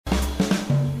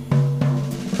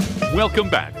Welcome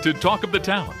back to Talk of the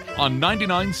Town on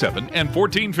 99.7 and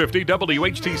 1450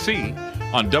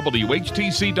 WHTC, on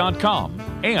WHTC.com,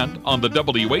 and on the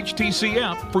WHTC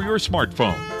app for your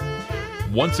smartphone.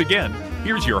 Once again,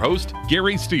 here's your host,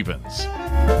 Gary Stevens.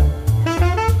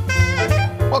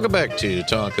 Welcome back to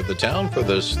Talk of the Town for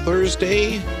this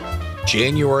Thursday,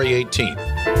 January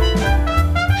 18th.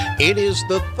 It is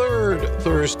the third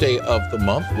Thursday of the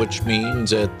month, which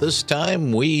means at this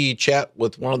time we chat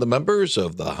with one of the members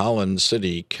of the Holland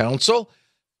City Council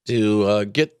to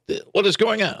get what is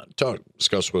going on,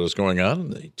 discuss what is going on in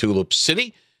the Tulip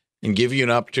City, and give you an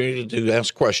opportunity to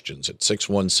ask questions at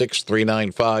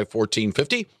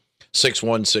 616-395-1450,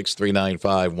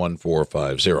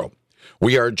 616-395-1450.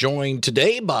 We are joined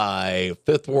today by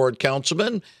 5th Ward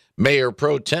Councilman, Mayor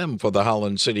Pro Tem for the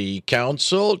Holland City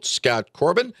Council, Scott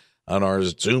Corbin, on our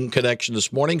Zoom connection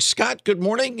this morning. Scott, good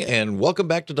morning, and welcome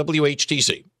back to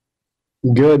WHTC.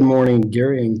 Good morning,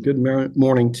 Gary, and good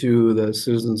morning to the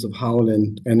citizens of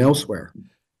Holland and elsewhere.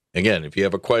 Again, if you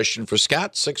have a question for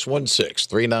Scott,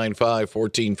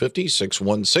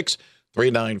 616-395-1450,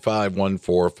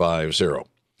 616-395-1450.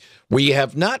 We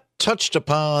have not touched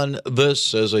upon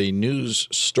this as a news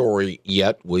story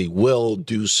yet. We will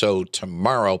do so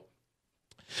tomorrow.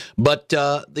 But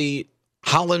the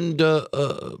Holland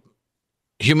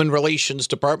Human Relations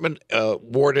Department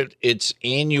awarded its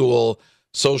annual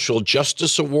Social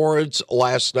Justice Awards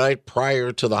last night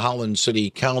prior to the Holland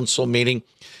City Council meeting,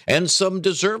 and some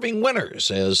deserving winners.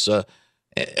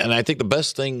 And I think the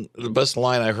best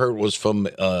line I heard was from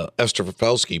Esther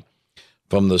Fafelsky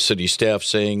from the city staff,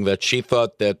 saying that she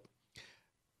thought that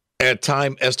as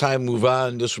time moved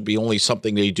on, this would be only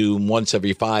something they do once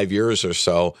every 5 years or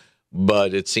so.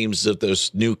 But it seems that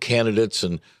there's new candidates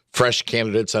and fresh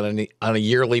candidates on a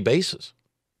yearly basis.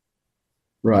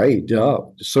 Right.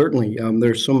 Certainly.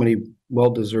 There's so many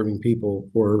well-deserving people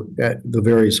for the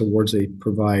various awards they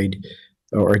provide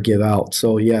or give out.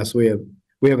 So yes, we have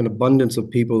an abundance of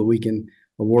people that we can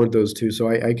award those to. So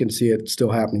I can see it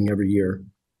still happening every year.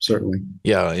 Certainly.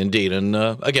 Yeah, indeed. And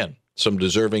again, some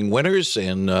deserving winners.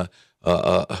 And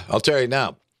I'll tell you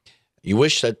now, you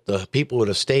wish that the people would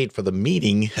have stayed for the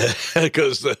meeting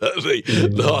because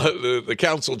the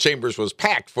council chambers was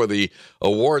packed for the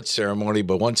award ceremony.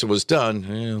 But once it was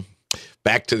done,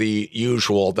 back to the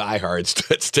usual diehards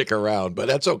that stick around. But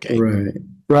that's okay.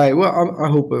 Right. Well, I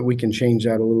hope that we can change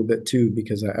that a little bit, too,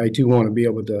 because I do want to be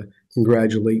able to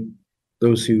congratulate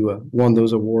those who won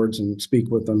those awards and speak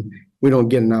with them. We don't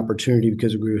get an opportunity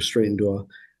because we go straight into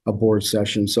a board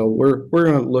session. So we're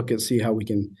going to look and see how we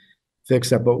can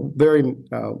fix that. But very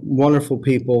wonderful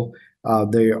people.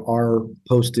 They are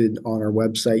posted on our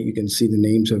website. You can see the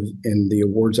names and the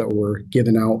awards that were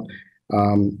given out.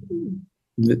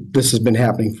 This has been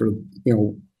happening for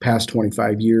past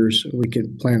 25 years. We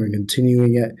could plan on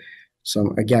continuing it.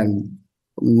 So again,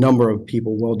 number of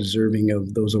people well deserving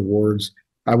of those awards.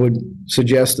 I would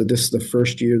suggest that this is the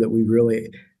first year that we really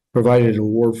provided an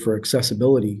award for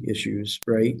accessibility issues,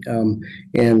 right?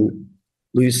 And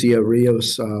Lucia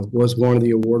Rios was one of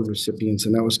the award recipients,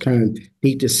 and that was kind of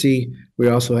neat to see. We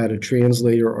also had a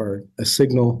translator or a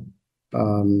signal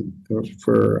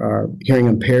for hearing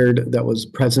impaired that was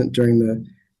present during the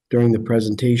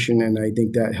presentation, and I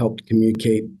think that helped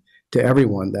communicate to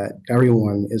everyone that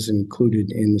everyone is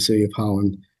included in the City of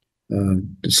Holland,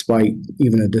 despite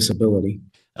even a disability.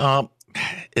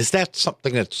 Is that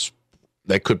something that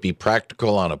could be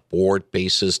practical on a board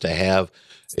basis to have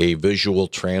a visual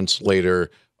translator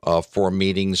for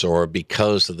meetings, or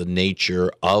because of the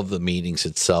nature of the meetings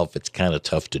itself, it's kind of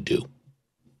tough to do?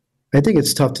 I think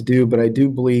it's tough to do, but I do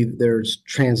believe there's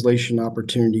translation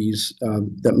opportunities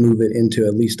that move it into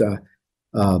at least a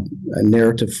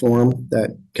narrative form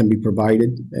that can be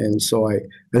provided. And so I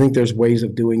think there's ways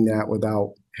of doing that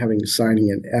without having signing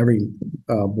in every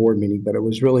board meeting, but it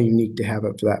was really unique to have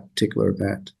it for that particular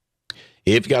event.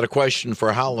 If you've got a question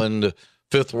for Holland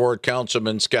 5th Ward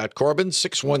Councilman Scott Corbin,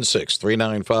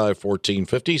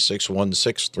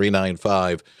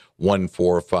 616-395-1450,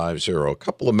 616-395-1450. A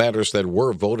couple of matters that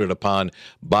were voted upon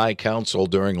by council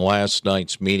during last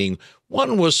night's meeting.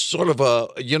 One was sort of a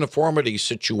uniformity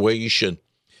situation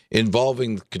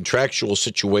involving the contractual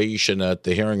situation at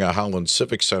the Herringa Holland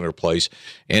Civic Center place,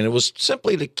 and it was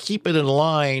simply to keep it in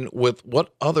line with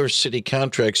what other city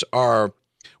contracts are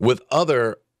with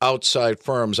other outside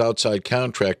firms, outside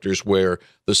contractors, where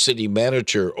the city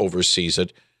manager oversees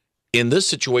it. In this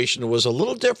situation, it was a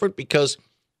little different because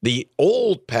the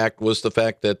old pact was the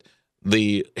fact that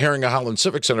the Herringa Holland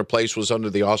Civic Center place was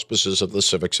under the auspices of the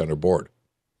Civic Center Board.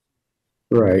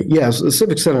 Right. Yes, the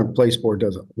Civic Center Place Board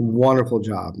does a wonderful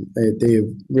job. They have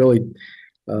really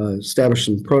establish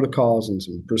some protocols and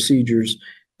some procedures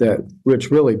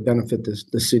which really benefit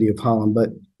the city of Holland.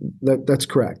 But that's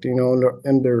correct.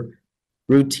 Under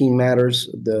routine matters,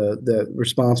 the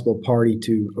responsible party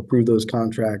to approve those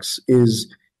contracts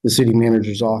is the city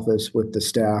manager's office with the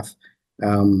staff.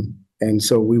 And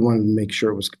so we wanted to make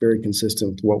sure it was very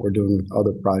consistent with what we're doing with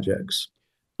other projects.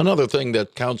 Another thing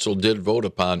that council did vote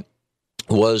upon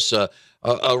was a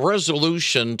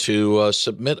resolution to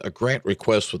submit a grant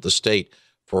request with the state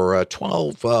for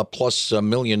 $12+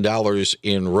 million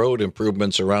in road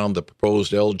improvements around the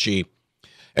proposed LG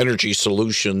Energy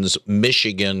Solutions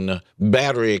Michigan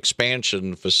battery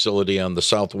expansion facility on the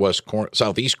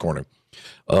southeast corner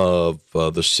of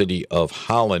the city of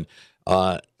Holland.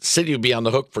 City would be on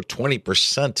the hook for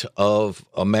 20% of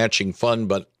a matching fund,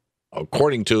 but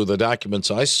according to the documents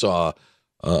I saw,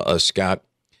 Scott,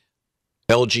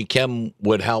 LG Chem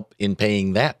would help in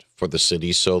paying that for the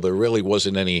city, so there really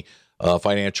wasn't any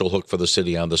financial hook for the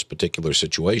city on this particular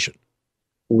situation.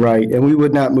 Right, and we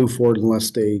would not move forward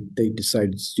unless they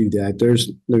decided to do that.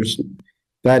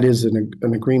 That is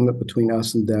an agreement between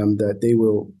us and them that they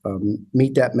will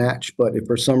meet that match. But if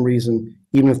for some reason,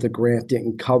 even if the grant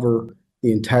didn't cover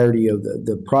the entirety of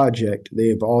the project, they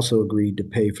have also agreed to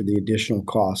pay for the additional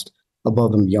cost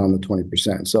above and beyond the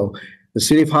 20%. So the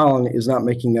city of Holland is not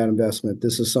making that investment.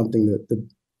 This is something that the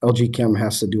LG Chem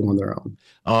has to do on their own.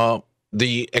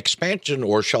 The expansion,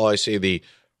 or shall I say the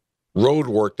road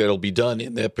work that'll be done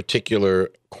in that particular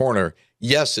corner,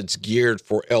 yes, it's geared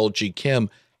for LG Chem,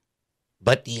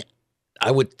 but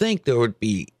I would think there would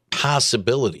be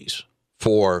possibilities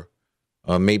for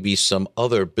maybe some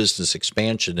other business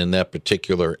expansion in that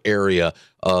particular area,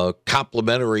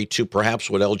 complementary to perhaps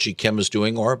what LG Chem is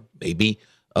doing, or maybe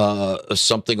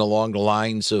something along the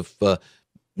lines of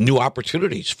new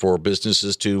opportunities for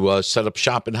businesses to set up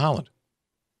shop in Holland.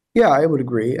 Yeah, I would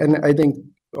agree. And I think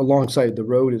alongside the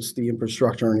road is the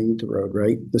infrastructure underneath the road,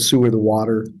 right? The sewer, the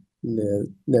water, the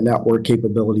network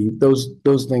capability, those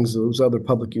things, those other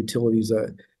public utilities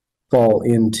that fall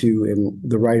into in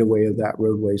the right of way of that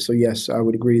roadway. So yes, I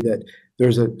would agree that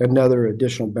there's another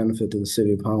additional benefit to the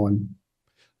city of Holland.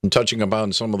 And touching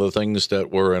upon some of the things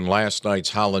that were in last night's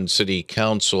Holland City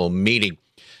Council meeting,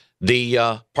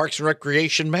 the Parks and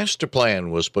Recreation Master Plan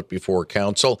was put before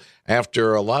council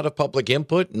after a lot of public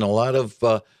input and a lot of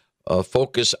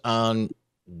focus on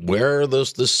where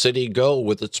does the city go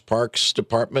with its parks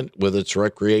department, with its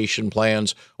recreation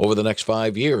plans over the next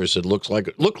 5 years. It looked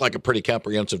like a pretty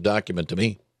comprehensive document to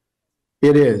me.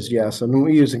 It is, yes. I mean,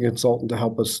 we use a consultant to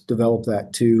help us develop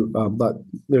that too, but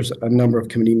there's a number of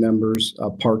committee members,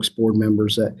 parks board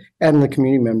members, and the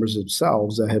community members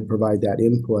themselves that have provided that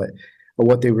input of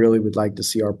what they really would like to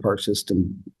see our park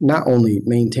system not only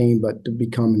maintain, but to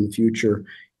become in the future.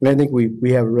 And I think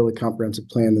we have a really comprehensive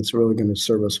plan that's really going to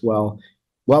serve us well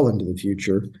into the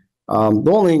future.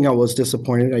 The only thing I was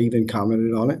disappointed, I even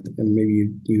commented on it, and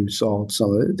maybe you saw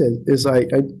some of it, is I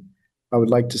would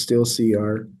like to still see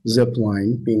our zip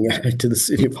line being added to the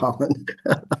city of Holland.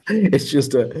 It's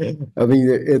just it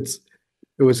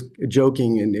was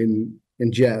joking in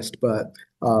jest, but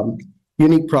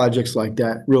unique projects like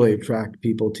that really attract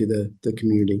people to the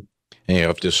community. And you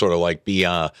have to sort of like be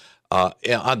on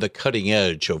the cutting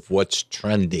edge of what's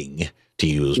trending, to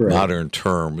use modern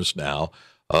terms now.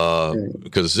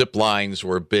 Because zip lines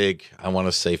were big, I want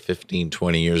to say 15,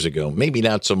 20 years ago. Maybe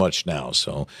not so much now.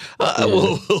 So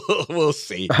we'll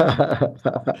see.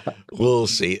 We'll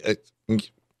see.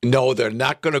 No, they're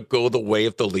not going to go the way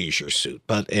of the leisure suit.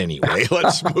 But anyway,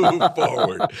 let's move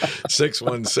forward.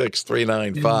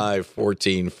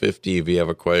 616-395-1450 if you have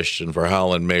a question for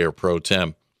Holland Mayor Pro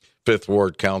Tem, 5th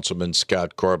Ward Councilman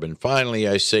Scott Corbin. Finally,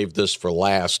 I saved this for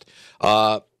last.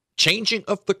 Changing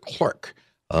of the clerk.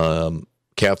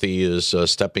 Kathy is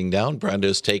stepping down. Brenda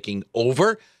is taking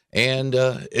over, and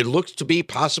it looks to be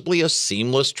possibly a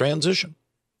seamless transition.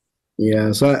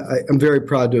 Yeah, so I'm very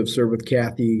proud to have served with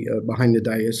Kathy behind the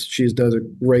dais. She's done a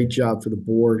great job for the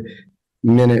board,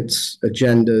 minutes,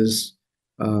 agendas,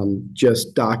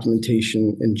 just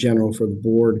documentation in general for the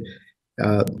board.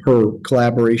 Her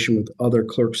collaboration with other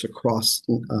clerks across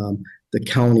the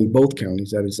county, both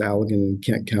counties, that is Allegan and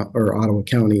Kent County, or Ottawa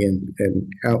County, and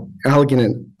Allegan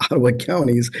and Ottawa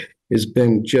counties, has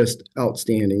been just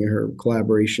outstanding in her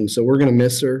collaboration. So we're going to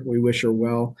miss her. We wish her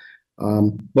well.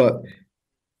 But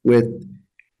with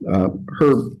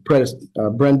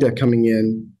Brenda coming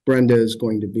in, Brenda is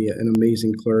going to be an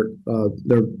amazing clerk.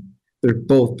 They're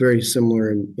both very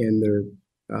similar in their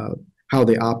how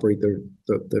they operate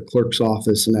the clerk's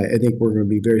office, and I think we're going to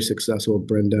be very successful with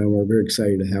Brenda, and we're very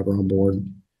excited to have her on board.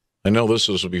 I know this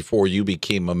was before you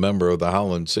became a member of the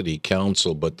Holland City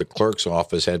Council, but the clerk's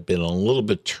office had been a little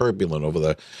bit turbulent over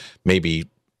the maybe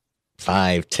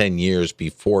 5-10 years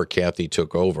before Kathy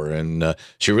took over, and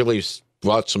she really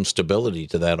brought some stability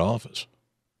to that office.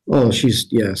 Oh, she's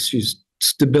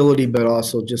stability, but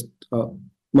also just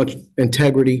much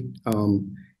integrity.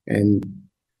 And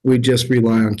we just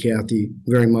rely on Kathy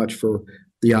very much for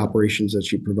the operations that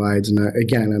she provides. And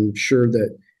again, I'm sure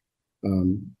that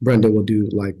Brenda will do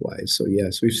likewise. So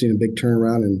yes, we've seen a big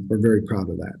turnaround, and we're very proud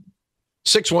of that.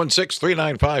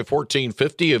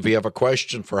 616-395-1450 if you have a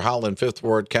question for Holland 5th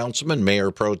Ward Councilman,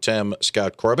 Mayor Pro Tem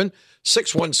Scott Corbin.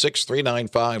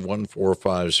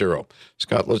 616-395-1450.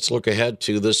 Scott, let's look ahead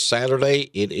to this Saturday.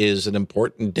 It is an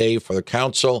important day for the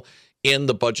council in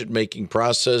the budget-making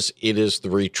process. It is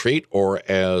the retreat, or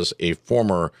as a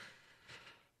former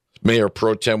Mayor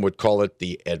Pro Tem would call it,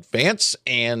 the advance.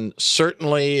 And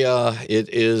certainly it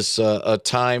is a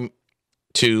time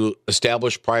to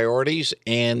establish priorities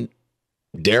and,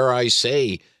 dare I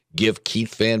say, give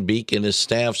Keith Van Beek and his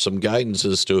staff some guidance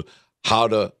as to how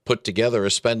to put together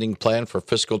a spending plan for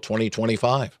fiscal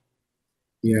 2025.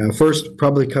 Yeah, first,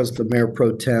 probably because the Mayor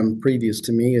Pro Tem previous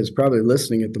to me is probably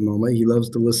listening at the moment. He loves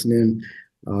to listen in.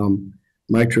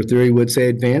 Mike Theory would say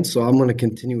advance, so I'm going to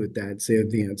continue with that, say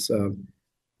advance.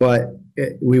 But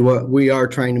we are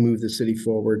trying to move the city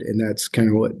forward, and that's kind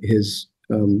of what his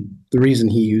the reason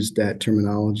he used that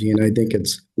terminology, and I think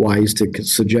it's wise to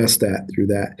suggest that through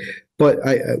that. But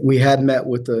we had met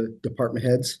with the department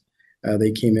heads.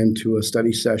 They came into a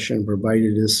study session,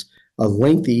 provided us a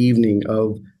lengthy evening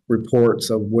of reports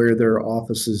of where their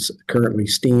offices currently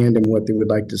stand and what they would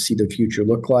like to see the future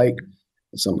look like,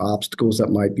 some obstacles that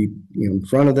might be in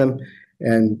front of them,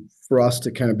 and for us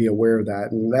to kind of be aware of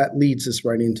that. And that leads us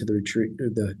right into the retreat,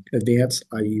 the advance,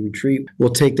 i.e. retreat.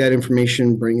 We'll take that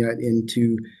information, bring that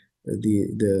into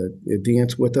the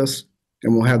advance with us,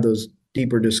 and we'll have those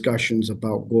deeper discussions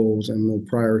about goals, and we'll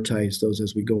prioritize those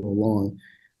as we go along.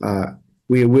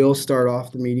 We will start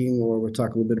off the meeting where we'll talk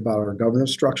a little bit about our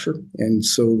governance structure, and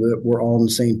so that we're all on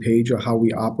the same page of how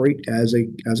we operate as a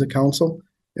council.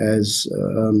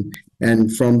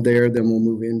 And from there, then we'll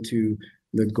move into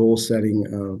the goal setting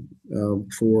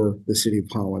for the city of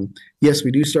Holland. Yes,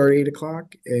 we do start at 8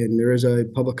 o'clock, and there is a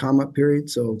public comment period.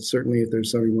 So certainly, if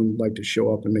there's someone who'd like to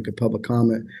show up and make a public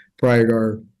comment prior to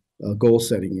our goal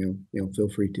setting, feel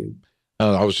free to.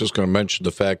 I was just going to mention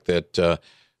the fact that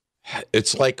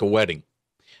it's like a wedding,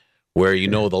 where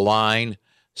the line,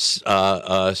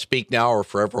 speak now or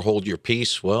forever hold your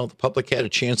peace. Well, the public had a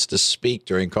chance to speak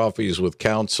during coffees with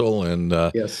council and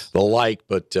yes, the like,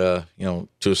 but to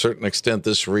a certain extent,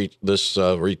 this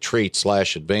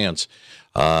retreat/advance,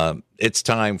 it's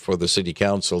time for the city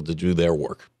council to do their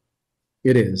work.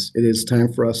 It is. It is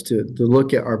time for us to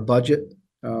look at our budget,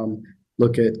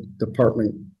 look at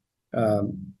department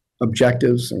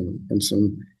objectives and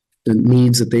some the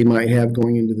needs that they might have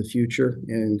going into the future,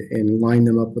 and line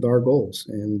them up with our goals.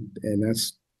 And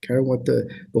that's kind of what the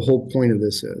whole point of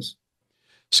this is.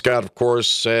 Scott, of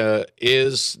course,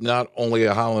 is not only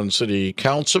a Holland City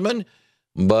Councilman,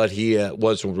 but he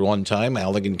was at one time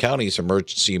Allegan County's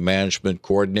Emergency Management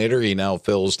Coordinator. He now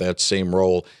fills that same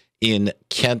role in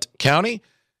Kent County.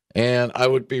 And I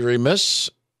would be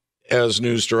remiss as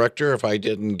news director if I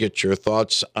didn't get your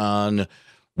thoughts on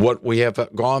what we have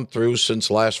gone through since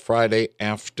last Friday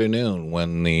afternoon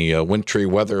when the wintry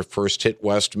weather first hit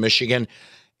West Michigan.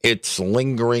 It's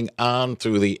lingering on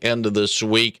through the end of this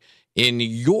week. In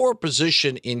your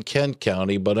position in Kent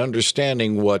County, but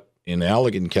understanding what in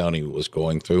Allegan County was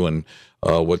going through and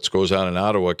what goes on in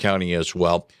Ottawa County as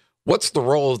well, what's the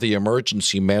role of the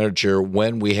emergency manager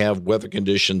when we have weather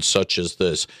conditions such as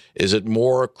this? Is it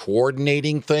more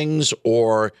coordinating things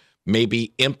or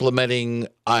maybe implementing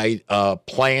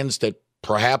plans that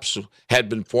perhaps had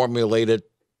been formulated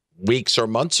weeks or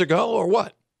months ago, or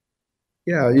what?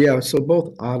 Yeah. So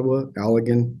both Ottawa,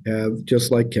 Allegan have,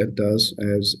 just like Kent does,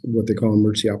 as what they call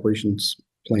emergency operations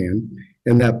plan.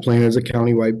 And that plan is a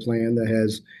countywide plan that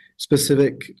has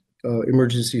specific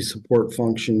emergency support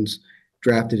functions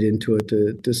drafted into it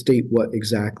to state what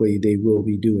exactly they will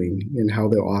be doing and how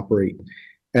they'll operate.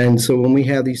 And so when we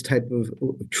have these type of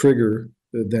trigger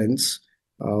events,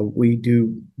 we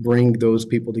do bring those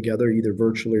people together either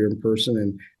virtually or in person.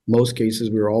 In most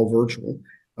cases, we're all virtual,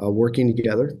 working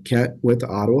together. Kent with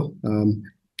Ottawa,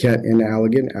 Kent and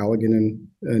Allegan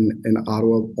and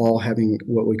Ottawa, all having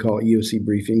what we call EOC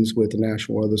briefings with the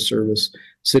National Weather Service,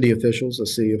 city officials, the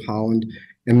City of Holland,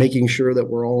 and making sure that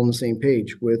we're all on the same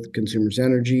page with Consumers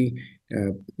Energy,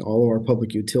 all of our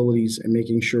public utilities, and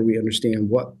making sure we understand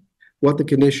what what the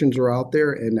conditions are out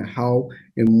there and how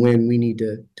and when we need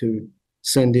to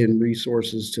send in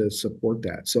resources to support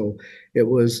that. So it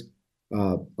was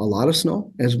a lot of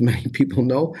snow, as many people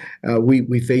know.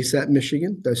 We face that in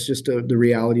Michigan. That's just the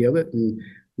reality of it. And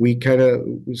we kind of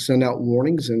send out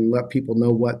warnings and let people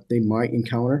know what they might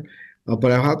encounter.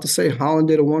 But I have to say, Holland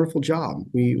did a wonderful job.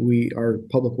 Our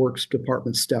Public Works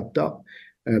Department stepped up.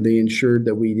 They ensured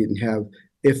that we didn't have,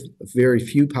 if very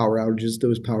few power outages,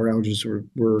 those power outages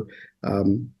were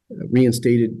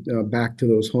reinstated back to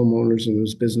those homeowners and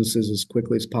those businesses as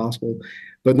quickly as possible.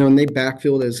 But then they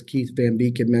backfilled, as Keith Van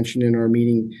Beek had mentioned in our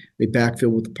meeting, they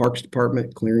backfilled with the Parks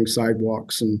Department, clearing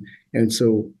sidewalks. And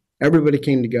so everybody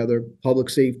came together, public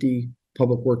safety,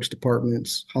 Public Works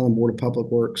Departments, Holland Board of Public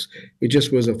Works. It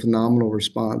just was a phenomenal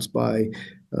response by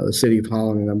the city of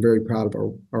Holland, and I'm very proud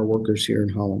of our workers here in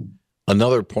Holland.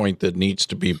 Another point that needs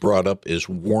to be brought up is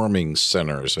warming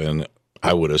centers, and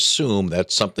I would assume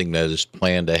that's something that is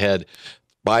planned ahead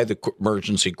by the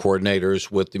emergency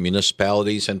coordinators with the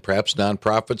municipalities and perhaps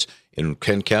nonprofits in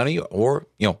Kent County or,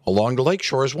 along the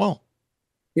lakeshore as well.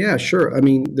 Yeah, sure. I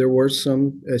mean, there were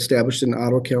some established in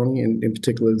Ottawa County and in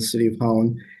particular the city of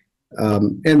Holland.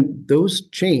 And those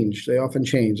change. They often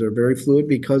change. They're very fluid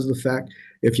because of the fact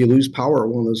if you lose power at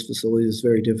one of those facilities, it's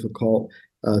very difficult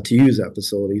to use that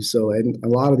facility. So, and a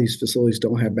lot of these facilities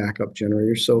don't have backup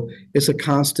generators. So it's a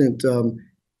constant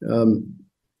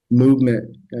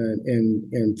movement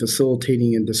and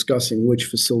facilitating and discussing which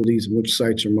facilities and which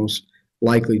sites are most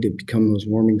likely to become those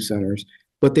warming centers.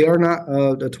 But they are not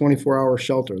a 24-hour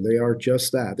shelter. They are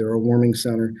just that. They're a warming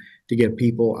center to get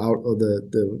people out of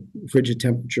the frigid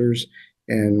temperatures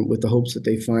and with the hopes that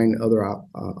they find other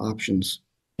options.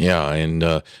 Yeah,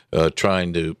 and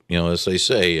trying to, as they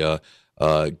say,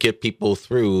 get people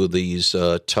through these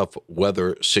tough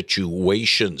weather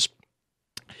situations.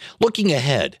 Looking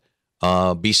ahead,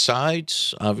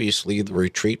 besides, obviously, the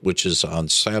retreat, which is on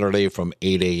Saturday from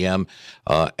 8 a.m.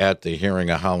 At the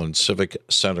Hearing of Holland Civic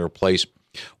Center Place,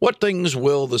 what things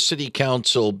will the City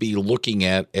Council be looking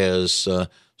at as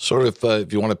sort of,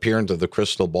 if you want to peer into the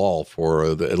crystal ball for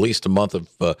at least a month of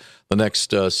the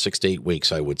next 6 to 8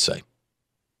 weeks, I would say?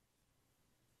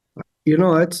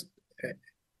 That's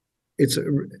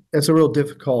a real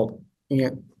difficult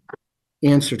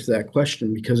answer to that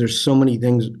question because there's so many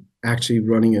things actually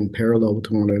running in parallel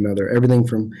to one another. Everything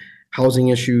from housing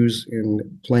issues and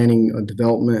planning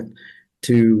development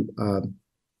to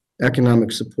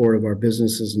economic support of our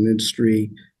businesses and industry,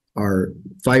 our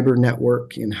fiber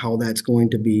network and how that's going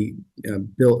to be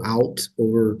built out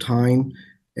over time,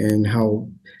 and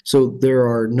so there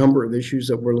are a number of issues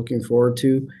that we're looking forward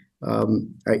to.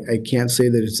 I can't say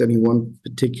that it's any one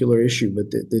particular issue, but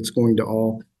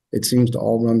it seems to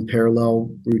all run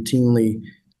parallel routinely.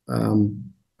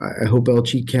 I hope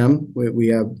LG Chem, we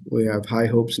have high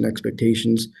hopes and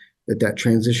expectations that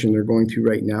transition they're going through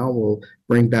right now will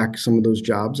bring back some of those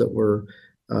jobs that were,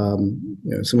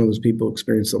 some of those people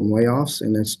experienced some layoffs,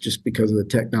 and that's just because of the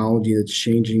technology that's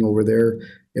changing over there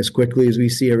as quickly as we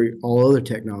see all other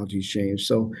technologies change.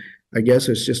 So I guess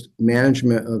it's just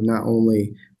management of not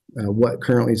only what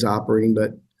currently is operating,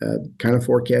 but kind of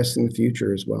forecasting the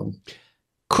future as well.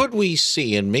 Could we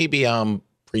see, and maybe I'm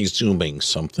presuming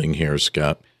something here,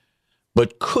 Scott,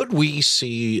 but could we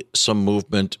see some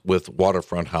movement with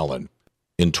Waterfront Holland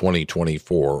in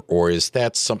 2024? Or is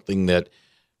that something that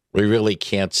we really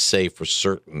can't say for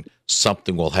certain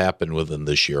something will happen within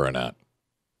this year or not?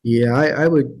 Yeah, I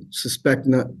would suspect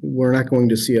we're not going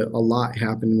to see a lot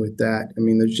happen with that. I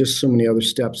mean, there's just so many other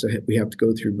steps that we have to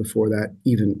go through before that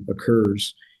even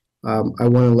occurs. I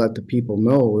want to let the people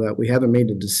know that we haven't made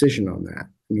a decision on that.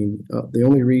 I mean, the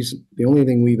only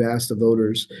thing we've asked the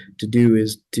voters to do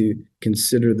is to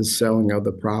consider the selling of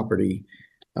the property,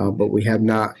 but we have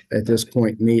not at this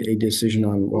point made a decision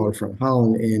on Waterfront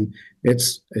Holland, and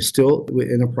it's still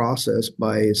in a process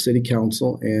by City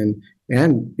Council and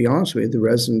be honest with you, the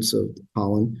residents of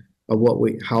Holland of what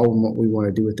we want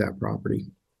to do with that property.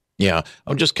 Yeah,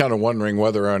 I'm just kind of wondering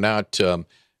whether or not the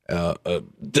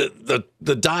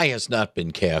die has not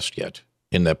been cast yet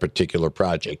in that particular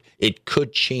project. It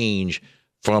could change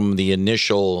from the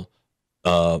initial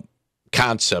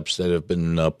concepts that have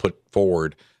been put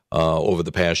forward over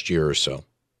the past year or so.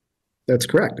 That's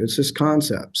correct. It's just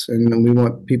concepts, and we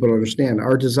want people to understand.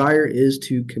 Our desire is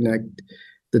to connect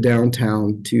the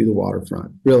downtown to the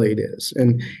waterfront. Really, it is,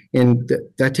 and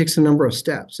that takes a number of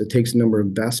steps. It takes a number of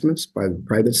investments by the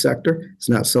private sector. It's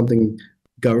not something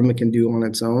government can do on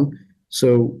its own.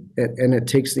 So, and it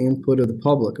takes the input of the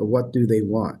public of what do they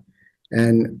want.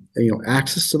 And,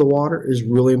 access to the water is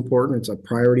really important. It's a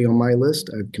priority on my list.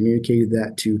 I've communicated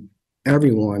that to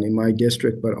everyone in my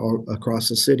district, but all across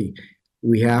the city.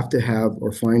 We have to have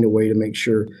or find a way to make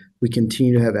sure we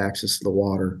continue to have access to the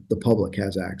water. The public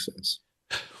has access.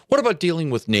 What about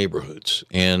dealing with neighborhoods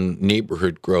and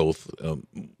neighborhood growth? A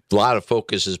lot of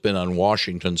focus has been on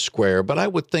Washington Square, but I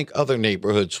would think other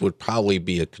neighborhoods would probably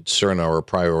be a concern or a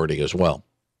priority as well.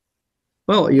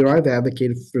 Well, I've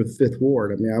advocated for the Fifth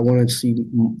Ward. I mean, I want to see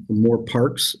more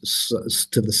parks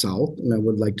to the south, and I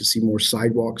would like to see more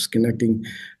sidewalks connecting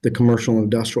the commercial and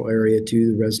industrial area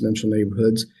to the residential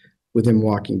neighborhoods within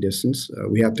walking distance.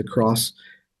 We have to cross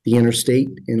the interstate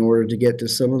in order to get to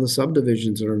some of the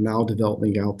subdivisions that are now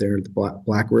developing out there, the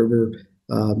Black River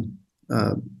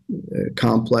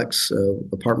complex,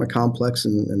 apartment complex,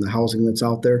 and the housing that's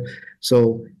out there.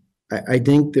 So I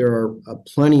think there are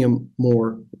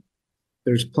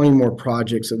there's plenty more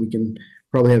projects that we can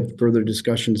probably have further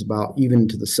discussions about, even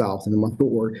to the south in the Market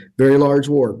Ward. Very large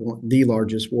ward, the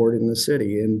largest ward in the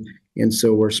city. And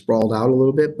so we're sprawled out a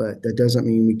little bit, but that doesn't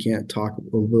mean we can't talk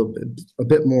a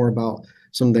bit more about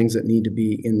some things that need to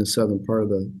be in the southern part of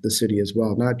the city as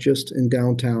well, not just in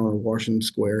downtown or Washington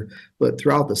Square, but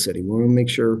throughout the city. We want to make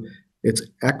sure it's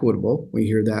equitable. We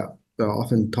hear that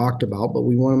often talked about, but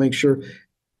we want to make sure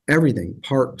everything,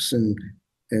 parks and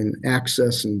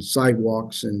access and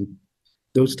sidewalks and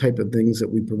those type of things that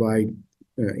we provide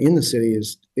in the city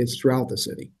is throughout the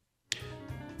city.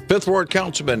 Fifth Ward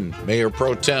Councilman, Mayor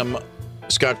Pro Tem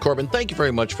Scott Corbin, thank you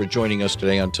very much for joining us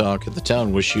today on Talk of the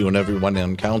Town. Wish you and everyone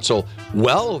on council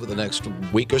well over the next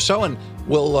week or so, and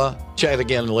we'll chat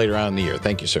again later on in the year.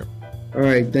 Thank you, sir. All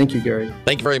right. Thank you, Gary.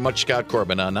 Thank you very much, Scott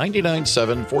Corbin, on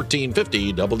 99.7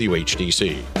 1450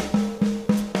 WHTC.